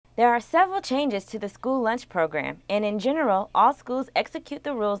There are several changes to the school lunch program, and in general, all schools execute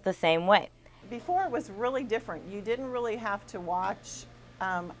the rules the same way. Before it was really different. You didn't really have to watch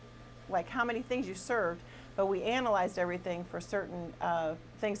like how many things you served, but we analyzed everything for certain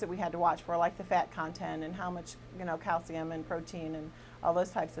things that we had to watch for, like the fat content and how much, calcium and protein and all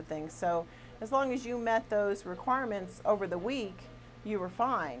those types of things. So as long as you met those requirements over the week, you were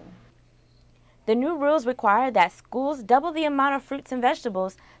fine. The new rules require that schools double the amount of fruits and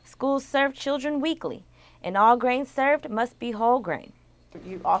vegetables schools serve children weekly, and all grains served must be whole grain.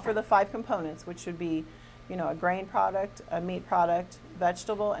 You offer the 5 components, which should be, a grain product, a meat product,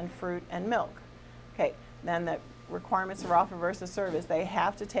 vegetable, and fruit and milk. Okay, then the requirements are offer versus service. They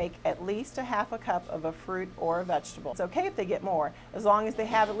have to take at least a half a cup of a fruit or a vegetable. It's okay if they get more, as long as they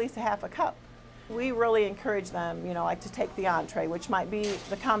have at least a half a cup. We really encourage them, like to take the entree, which might be,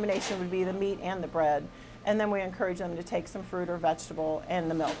 the combination would be the meat and the bread, and then we encourage them to take some fruit or vegetable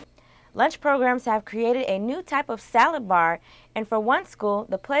and the milk. Lunch programs have created a new type of salad bar, and for one school,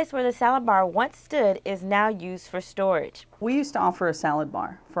 the place where the salad bar once stood is now used for storage. We used to offer a salad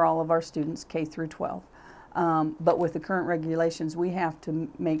bar for all of our students, K through 12. But with the current regulations, we have to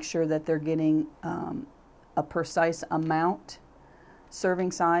make sure that they're getting a precise amount,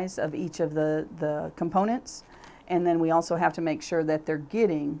 serving size of each of the components. And then we also have to make sure that they're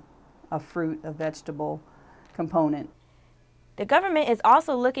getting a fruit, a vegetable component. The government is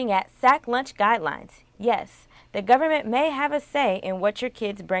also looking at SAC lunch guidelines. Yes, the government may have a say in what your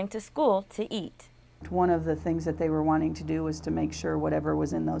kids bring to school to eat. One of the things that they were wanting to do was to make sure whatever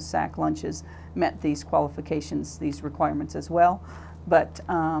was in those SAC lunches met these qualifications, these requirements as well, but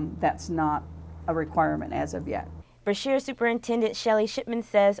that's not a requirement as of yet. Brashear Superintendent Shelley Shipman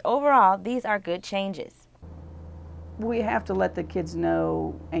says overall these are good changes. We have to let the kids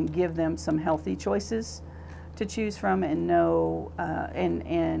know and give them some healthy choices to choose from, and know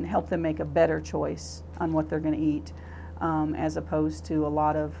and help them make a better choice on what they're going to eat, as opposed to a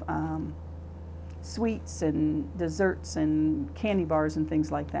lot of sweets and desserts and candy bars and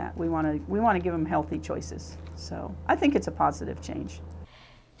things like that. We want to give them healthy choices. So I think it's a positive change.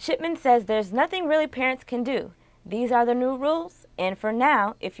 Shipman says there's nothing really parents can do. These are the new rules, and for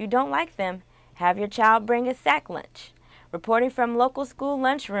now, if you don't like them, have your child bring a SAC lunch. Reporting from local school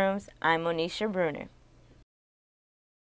lunchrooms, I'm Monisha Bruner.